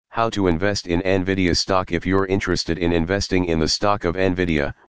How to invest in NVIDIA stock. If you're interested in investing in the stock of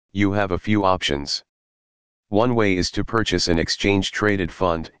NVIDIA, you have a few options. One way is to purchase an exchange-traded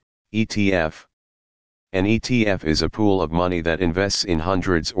fund, ETF. An ETF is a pool of money that invests in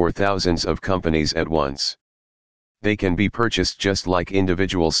hundreds or thousands of companies at once. They can be purchased just like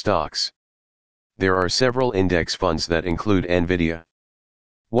individual stocks. There are several index funds that include NVIDIA.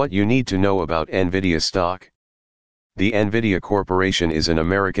 What you need to know about NVIDIA stock. The NVIDIA Corporation is an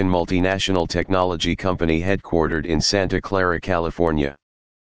American multinational technology company headquartered in Santa Clara, California.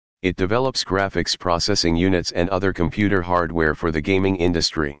 It develops graphics processing units and other computer hardware for the gaming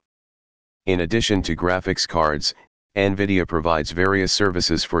industry. In addition to graphics cards, NVIDIA provides various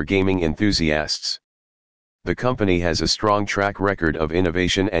services for gaming enthusiasts. The company has a strong track record of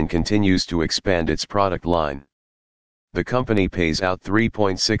innovation and continues to expand its product line. The company pays out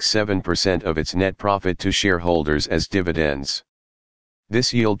 3.67% of its net profit to shareholders as dividends.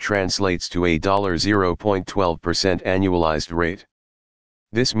 This yield translates to a $0.12% annualized rate.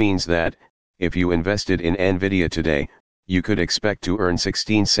 This means that, if you invested in NVIDIA today, you could expect to earn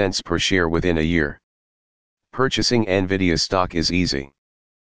 16 cents per share within a year. Purchasing NVIDIA stock is easy.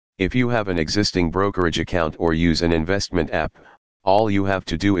 If you have an existing brokerage account or use an investment app, all you have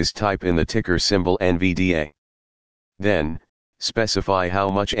to do is type in the ticker symbol NVDA. Then, specify how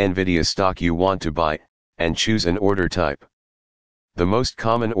much NVIDIA stock you want to buy, and choose an order type. The most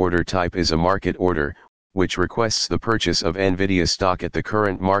common order type is a market order, which requests the purchase of NVIDIA stock at the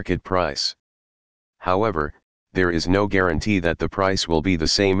current market price. However, there is no guarantee that the price will be the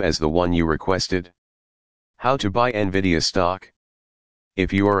same as the one you requested. How to buy NVIDIA stock?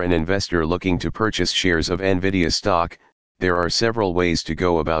 If you are an investor looking to purchase shares of NVIDIA stock, there are several ways to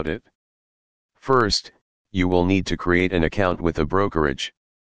go about it. First, you will need to create an account with a brokerage.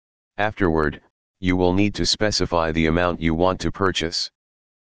 Afterward, you will need to specify the amount you want to purchase.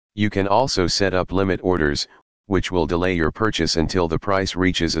 You can also set up limit orders, which will delay your purchase until the price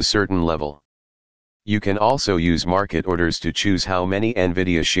reaches a certain level. You can also use market orders to choose how many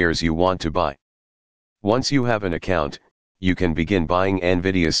NVIDIA shares you want to buy. Once you have an account, you can begin buying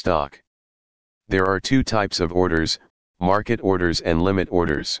NVIDIA stock. There are two types of orders, market orders and limit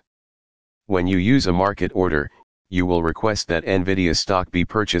orders. When you use a market order, you will request that NVIDIA stock be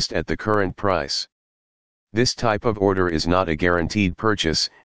purchased at the current price. This type of order is not a guaranteed purchase,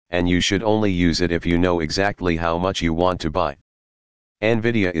 and you should only use it if you know exactly how much you want to buy.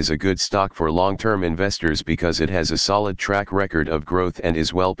 NVIDIA is a good stock for long-term investors because it has a solid track record of growth and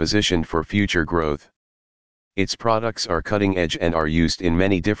is well positioned for future growth. Its products are cutting edge and are used in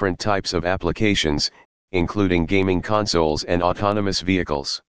many different types of applications, including gaming consoles and autonomous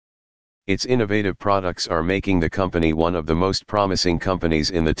vehicles. Its innovative products are making the company one of the most promising companies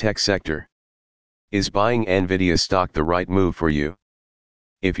in the tech sector. Is buying NVIDIA stock the right move for you?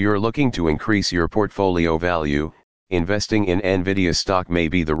 If you're looking to increase your portfolio value, investing in NVIDIA stock may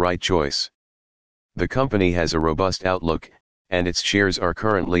be the right choice. The company has a robust outlook, and its shares are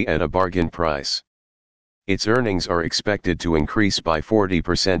currently at a bargain price. Its earnings are expected to increase by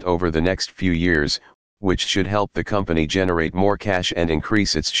 40% over the next few years, which should help the company generate more cash and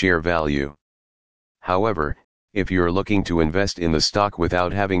increase its share value. However, if you're looking to invest in the stock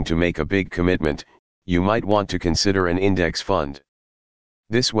without having to make a big commitment, you might want to consider an index fund.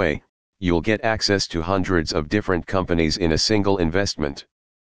 This way, you'll get access to hundreds of different companies in a single investment.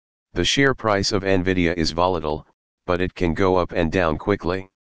 The share price of NVIDIA is volatile, but it can go up and down quickly.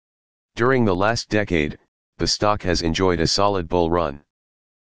 During the last decade, the stock has enjoyed a solid bull run.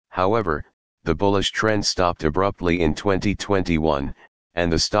 However, the bullish trend stopped abruptly in 2021,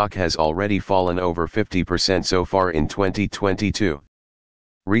 and the stock has already fallen over 50% so far in 2022.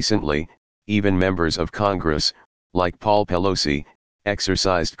 Recently, even members of Congress, like Paul Pelosi,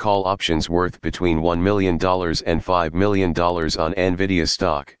 exercised call options worth between $1 million and $5 million on NVIDIA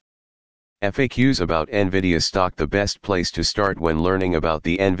stock. FAQs about NVIDIA stock. The best place to start when learning about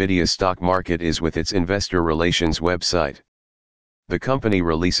the NVIDIA stock market is with its investor relations website. The company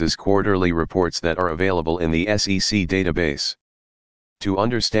releases quarterly reports that are available in the SEC database. To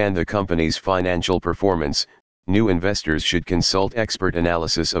understand the company's financial performance, new investors should consult expert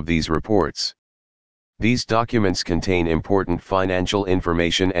analysis of these reports. These documents contain important financial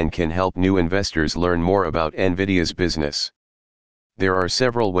information and can help new investors learn more about NVIDIA's business. There are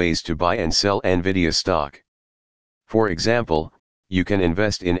several ways to buy and sell NVIDIA stock. For example, you can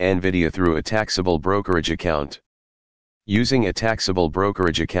invest in NVIDIA through a taxable brokerage account. Using a taxable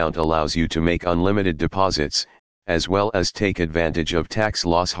brokerage account allows you to make unlimited deposits, as well as take advantage of tax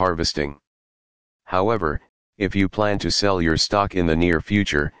loss harvesting. However, if you plan to sell your stock in the near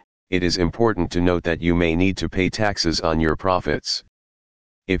future, it is important to note that you may need to pay taxes on your profits.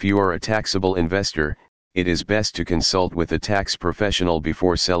 If you are a taxable investor, it is best to consult with a tax professional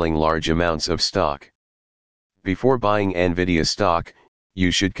before selling large amounts of stock. Before buying Nvidia stock,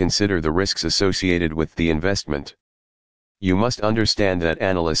 you should consider the risks associated with the investment. You must understand that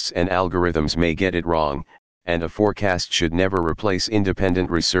analysts and algorithms may get it wrong, and a forecast should never replace independent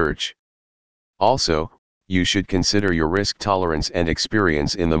research. Also, you should consider your risk tolerance and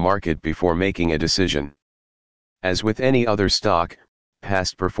experience in the market before making a decision. As with any other stock,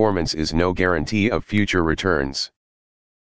 past performance is no guarantee of future returns.